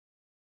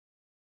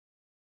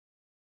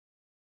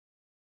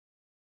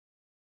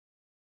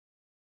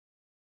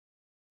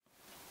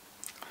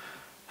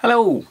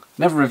Hello!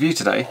 Another review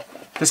today.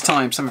 This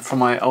time something from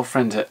my old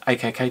friend at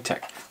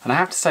Akk-Tech. And I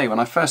have to say, when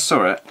I first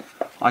saw it,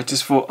 I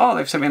just thought, oh,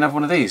 they've sent me another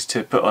one of these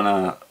to put on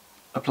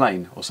a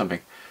plane or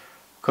something.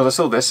 Because I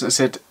saw this and it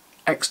said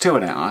X2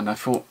 on it, and I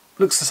thought,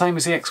 looks the same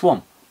as the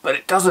X1. But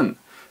it doesn't!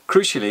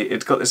 Crucially,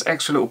 it's got this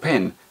extra little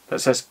pin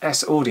that says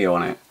S audio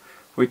on it,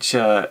 which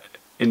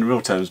in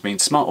real terms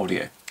means smart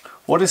audio.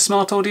 What is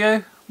smart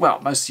audio? Well,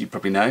 most of you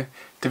probably know.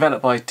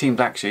 Developed by Team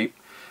Black Sheep.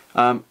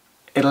 It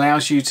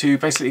allows you to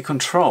basically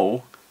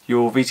control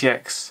your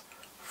VTX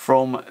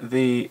from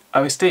the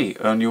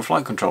OSD on your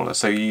flight controller.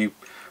 So you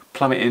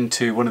plumb it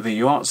into one of the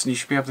UARTs and you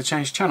should be able to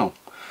change channel.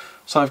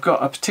 So I've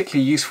got a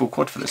particularly useful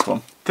quad for this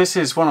one. This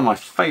is one of my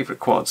favourite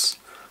quads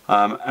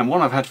and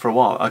one I've had for a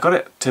while. I got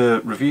it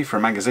to review for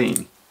a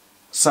magazine.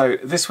 So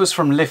this was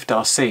from Lift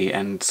RC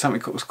and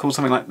something called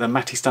something like the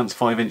Matty Stunts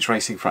 5-inch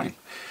racing frame.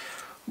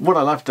 What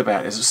I loved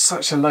about it is it was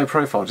such a low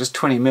profile, just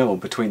 20mm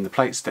between the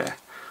plates there.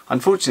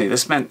 Unfortunately,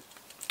 this meant,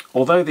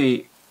 although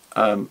the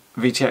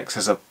VTX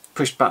has a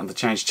push button to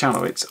change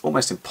channel, it's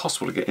almost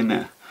impossible to get in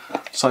there.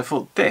 So I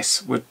thought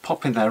this would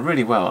pop in there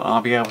really well.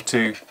 I'll be able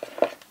to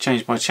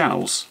change my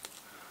channels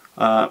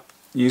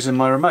using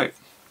my remote.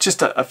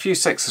 Just a few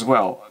secs as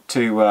well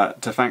to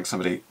thank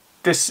somebody.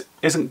 This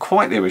isn't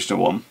quite the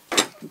original one.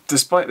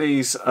 Despite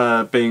these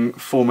being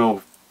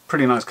 4mm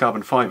pretty nice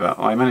carbon fibre,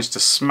 I managed to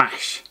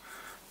smash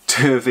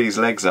two of these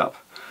legs up.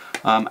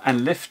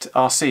 And Lift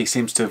RC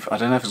seems to have, I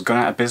don't know if it's gone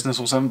out of business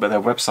or something, but their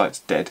website's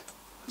dead.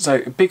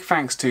 So big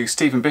thanks to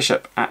Stephen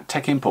Bishop at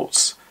Tech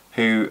Imports,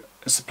 who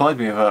supplied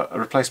me with a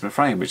replacement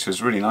frame, which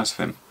was really nice of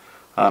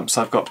him.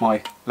 So I've got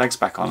my legs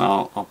back on.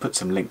 I'll put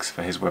some links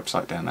for his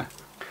website down there.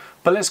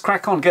 But let's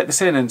crack on, get this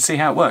in and see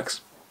how it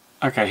works.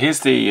 Okay,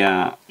 here's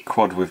the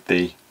quad with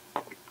the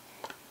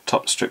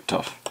top stripped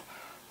off.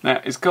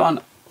 Now it's got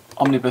an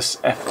Omnibus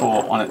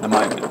F4 on at the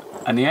moment,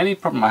 and the only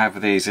problem I have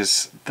with these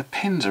is the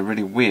pins are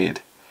really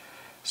weird.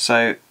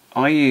 So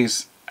I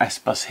use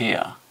S-Bus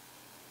here,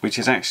 which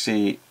is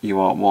actually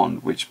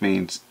UART1, which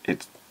means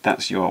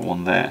that's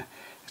UART1 there.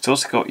 It's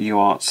also got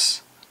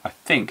UARTs, I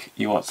think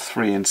UARTs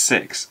 3 and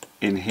 6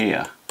 in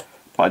here,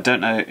 but I don't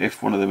know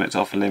if one of them is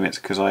off limits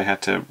because I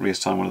had to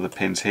reassign one of the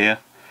pins here.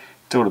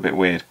 It's all a bit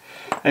weird.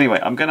 Anyway,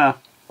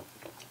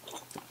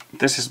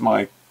 this is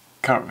my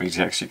current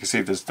VTX. You can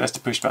see there's the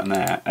push button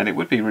there, and it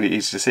would be really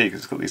easy to see because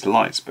it's got these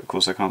lights, but of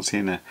course I can't see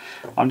in there.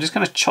 I'm just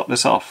going to chop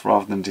this off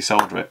rather than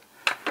desolder it,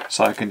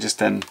 so I can just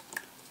then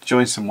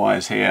join some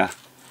wires here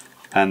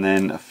and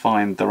then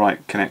find the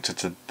right connector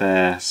to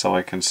there so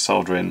I can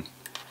solder in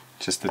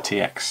just the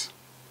TX,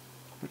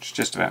 which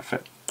just about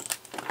fit.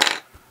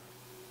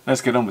 Let's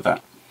get on with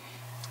that.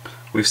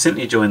 We've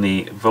simply joined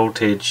the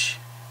voltage,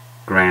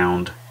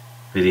 ground,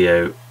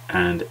 video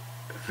and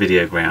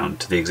video ground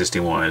to the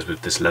existing wires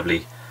with this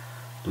lovely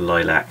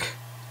lilac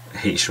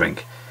heat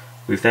shrink.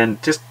 We've then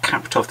just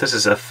capped off, this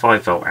is a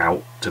 5V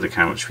out to the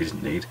camera, which we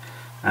didn't need,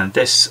 and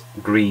this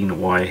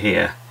green wire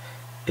here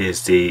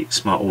is the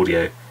smart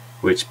audio,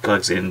 which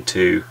plugs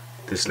into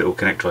this little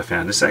connector I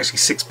found. There's actually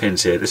 6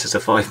 pins here, this is a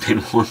 5-pin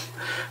one,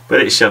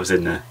 but it shoves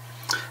in there.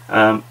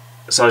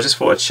 So I just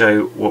thought I'd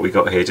show what we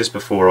got here just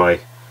before I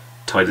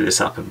tidy this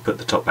up and put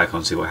the top back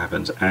on, see what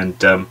happens. And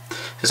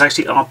it's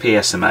actually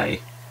RP-SMA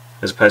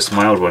as opposed to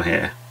my old one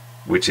here,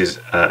 which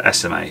is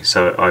SMA.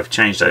 So I've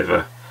changed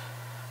over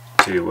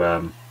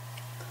to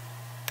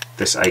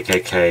this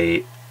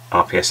AKK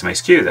RP-SMA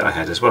SKU that I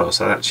had as well,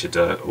 so that should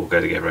all go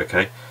together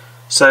okay.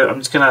 So I'm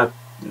just going to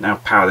now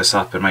power this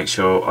up and make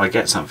sure I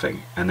get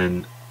something, and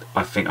then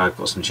I think I've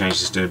got some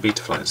changes to do in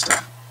Betaflight and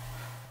stuff.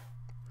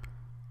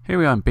 Here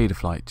we are in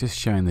Betaflight, just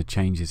showing the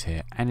changes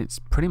here, and it's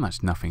pretty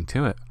much nothing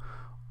to it.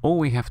 All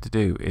we have to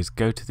do is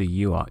go to the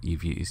UART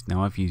you've used,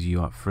 now I've used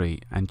UART 3,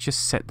 and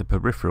just set the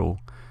peripheral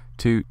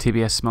to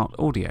TBS Smart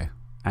Audio,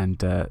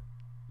 and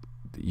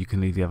you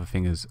can leave the other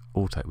thing as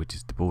auto, which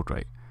is the baud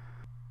rate.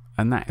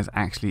 And that is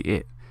actually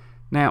it.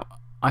 Now,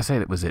 I say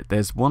that was it.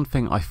 There's one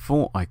thing I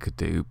thought I could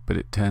do, but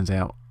it turns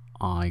out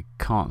I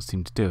can't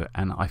seem to do it,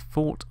 and I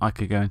thought I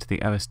could go into the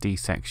OSD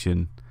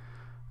section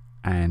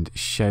and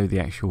show the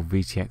actual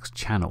VTX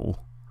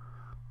channel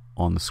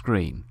on the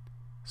screen.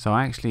 So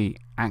I actually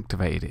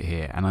activated it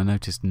here and I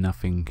noticed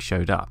nothing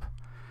showed up.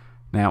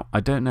 Now I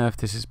don't know if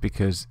this is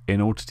because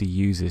in order to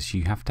use this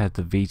you have to have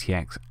the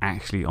VTX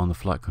actually on the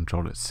flight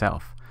controller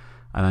itself,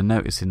 and I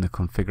noticed in the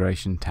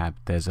configuration tab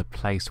there's a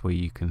place where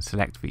you can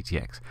select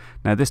VTX.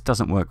 Now this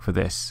doesn't work for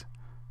this,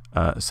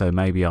 so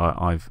maybe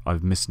I've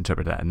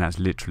misinterpreted that, and that's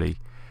literally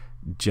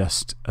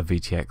just a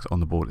VTX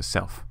on the board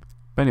itself.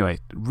 But anyway,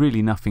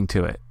 really nothing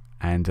to it,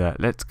 and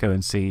let's go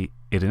and see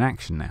it in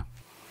action now.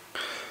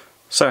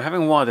 So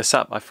having wired this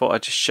up, I thought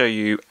I'd just show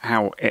you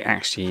how it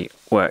actually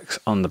works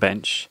on the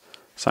bench.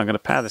 So I'm going to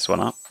power this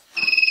one up.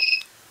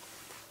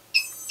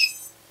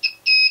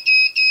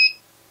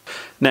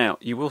 Now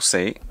you will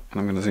see,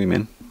 and I'm going to zoom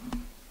in,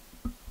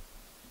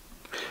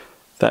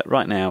 that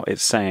right now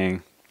it's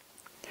saying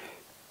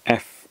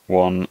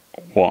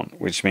F11,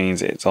 which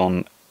means it's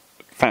on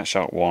Fat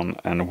Shark 1,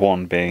 and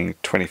 1 being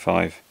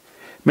 25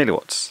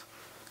 milliwatts.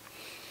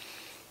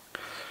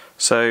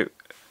 So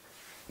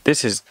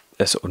this is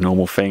a sort of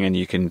normal thing, and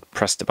you can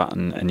press the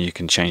button and you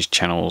can change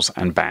channels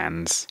and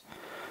bands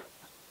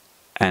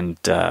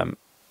and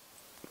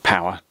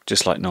power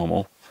just like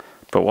normal.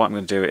 But what I'm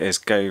going to do is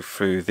go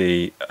through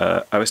the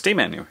OSD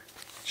menu,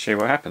 show you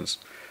what happens.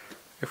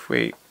 If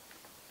we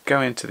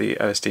go into the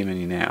OSD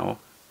menu now,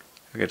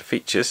 we go to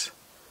features,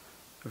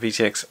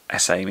 VTX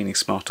SA, meaning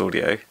smart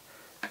audio.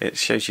 It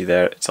shows you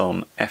there it's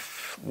on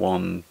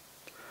F1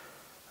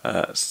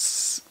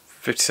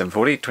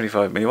 5740,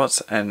 25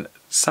 milliwatts, and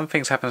some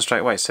things happen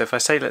straight away. So if I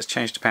say let's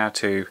change the power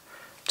to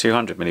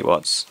 200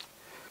 milliwatts,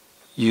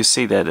 you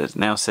see there that it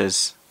now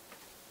says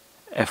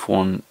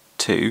F1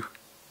 2,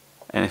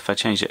 and if I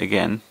change it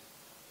again,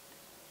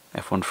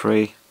 F1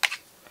 3,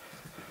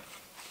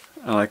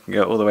 and I can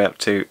go all the way up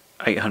to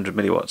 800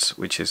 milliwatts,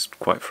 which is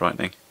quite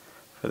frightening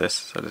for this.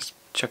 So let's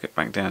chuck it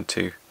back down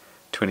to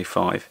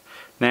 25.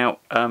 Now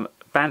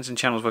bands and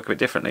channels work a bit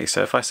differently,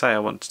 so if I say I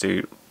want to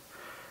do,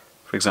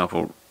 for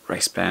example,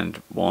 race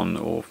band 1,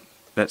 or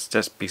let's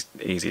just be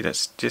easy,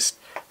 let's just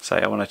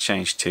say I want to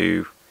change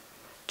to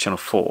channel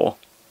 4,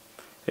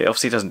 it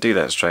obviously doesn't do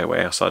that straight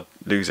away, else I'd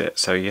lose it.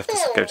 So you have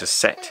to go to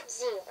set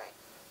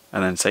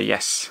and then say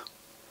yes,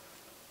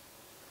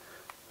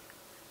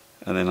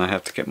 and then I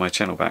have to get my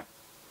channel back.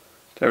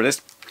 There it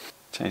is.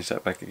 Change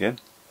that back again.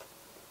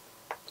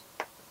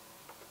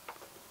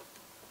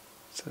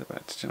 Set it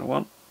back to channel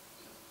 1.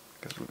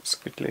 Goes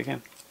squiggly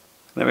again.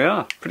 There we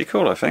are. Pretty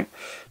cool, I think.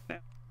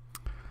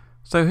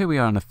 So here we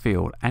are in the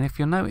field, and if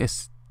you'll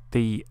notice,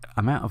 the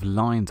amount of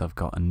lines I've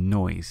got and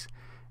noise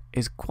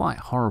is quite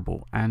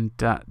horrible, and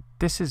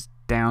this is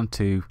down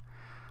to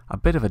a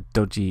bit of a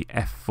dodgy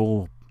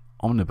F4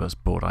 omnibus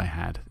board I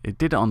had. It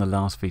did it on the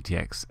last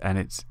VTX, and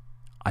it's,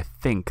 I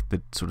think,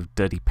 the sort of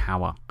dirty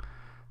power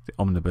the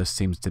omnibus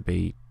seems to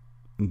be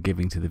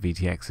giving to the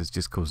VTX is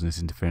just causing this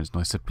interference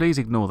noise. So please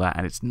ignore that,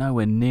 and it's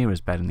nowhere near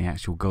as bad in the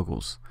actual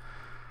goggles.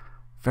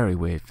 Very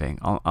weird thing.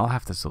 I'll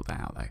have to sort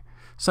that out though.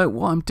 So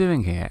what I'm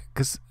doing here,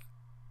 because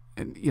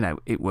you know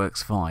it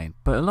works fine,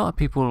 but a lot of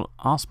people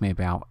ask me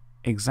about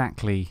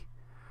exactly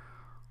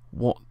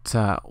what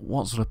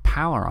sort of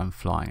power I'm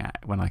flying at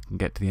when I can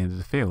get to the end of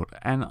the field,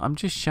 and I'm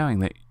just showing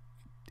that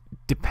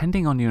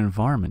depending on your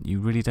environment you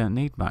really don't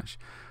need much.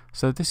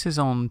 So this is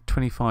on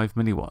 25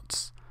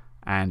 milliwatts,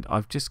 and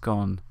I've just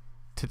gone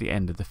to the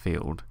end of the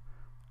field,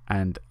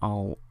 and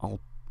I'll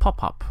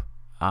pop up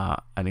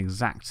an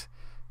exact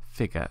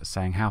figure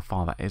saying how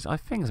far that is. I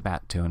think it's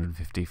about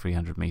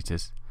 250-300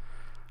 meters,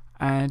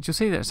 and you'll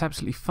see that it's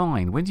absolutely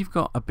fine. When you've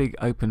got a big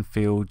open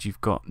field, you've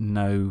got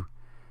no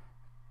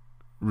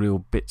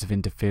real bits of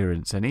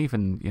interference, and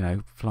even, you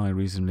know, flying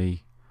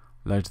reasonably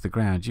low to the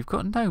ground, you've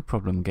got no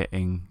problem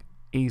getting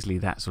easily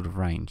that sort of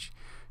range.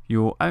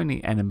 Your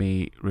only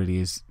enemy really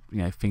is,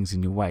 you know, things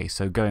in your way.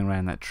 So going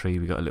around that tree,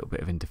 we got a little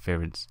bit of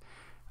interference.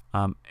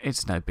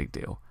 It's no big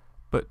deal.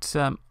 But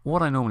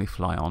what I normally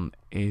fly on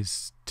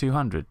is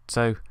 200.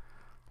 So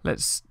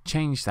let's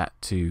change that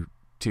to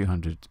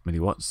 200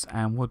 milliwatts,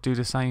 and we'll do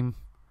the same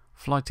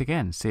flight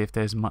again, see if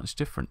there's much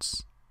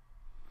difference.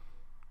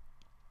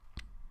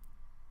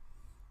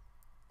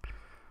 I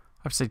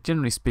have to say,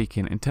 generally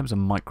speaking, in terms of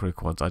micro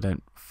quads, I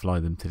don't fly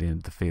them to the end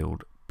of the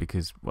field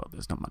because, well,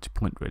 there's not much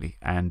point really,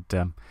 and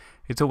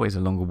it's always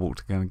a longer walk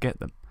to go and get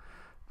them.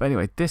 But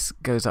anyway, this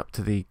goes up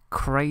to the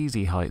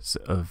crazy heights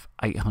of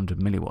 800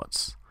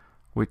 milliwatts,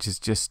 which is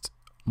just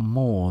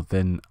more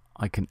than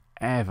I can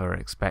ever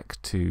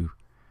expect to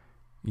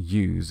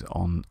use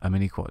on a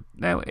mini quad.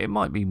 Now, it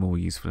might be more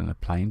useful in a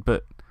plane,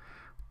 but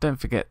don't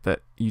forget that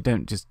you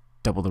don't just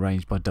double the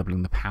range by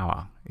doubling the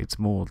power. It's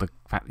more the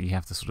fact that you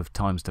have to sort of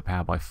times the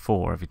power by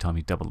 4 every time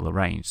you double the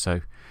range.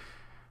 So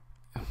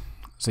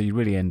you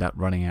really end up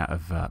running out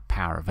of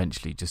power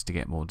eventually just to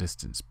get more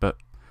distance. But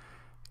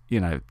you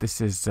know, this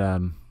is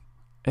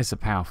it's a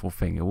powerful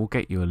thing. It will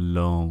get you a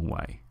long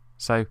way.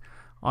 So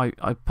I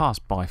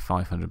passed by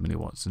 500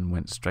 milliwatts and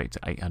went straight to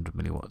 800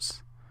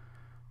 milliwatts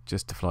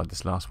just to fly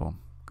this last one.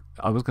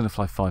 I was going to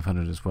fly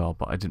 500 as well,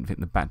 but I didn't think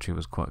the battery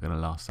was quite going to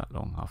last that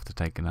long after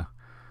taking a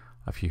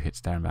few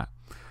hits there and back.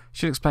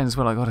 Should explain as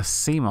well, I got a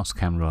CMOS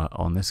camera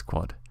on this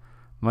quad,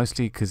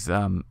 mostly because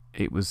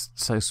it was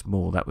so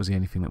small that was the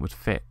only thing that would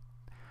fit.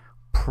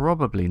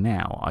 Probably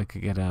now I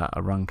could get a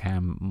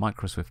Runcam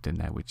micro swift in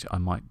there, which I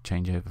might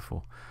change over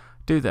for.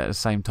 Do that at the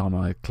same time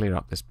I clear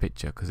up this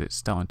picture because it's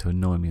starting to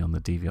annoy me on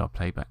the DVR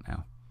playback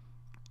now.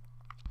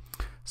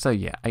 So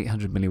yeah,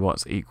 800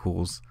 milliwatts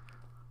equals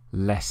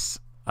less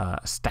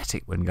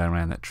static when going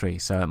around that tree.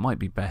 So it might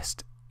be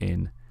best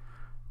in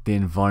the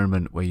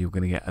environment where you're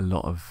going to get a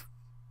lot of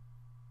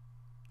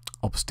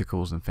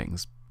obstacles and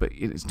things, but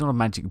it's not a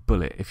magic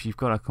bullet. If you've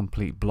got a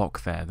complete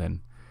block there,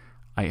 then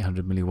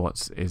 800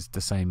 milliwatts is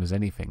the same as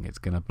anything, it's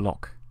going to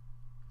block.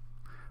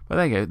 But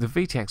there you go, the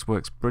VTX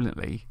works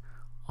brilliantly.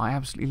 I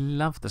absolutely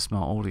love the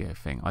smart audio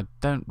thing. I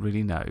don't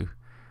really know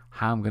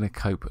how I'm going to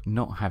cope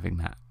not having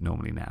that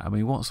normally now. I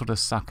mean, what sort of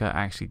sucker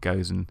actually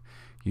goes and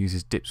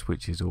uses dip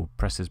switches or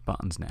presses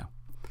buttons now?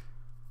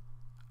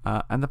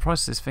 And the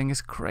price of this thing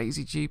is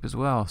crazy cheap as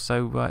well.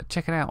 So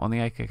check it out on the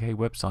Akk-Tech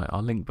website.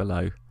 I'll link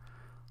below.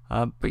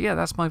 But yeah,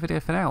 that's my video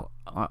for now.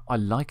 I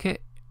like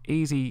it.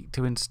 Easy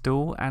to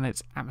install, and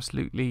it's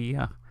absolutely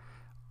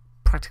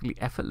practically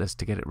effortless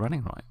to get it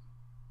running right.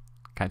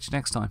 Catch you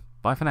next time.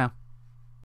 Bye for now.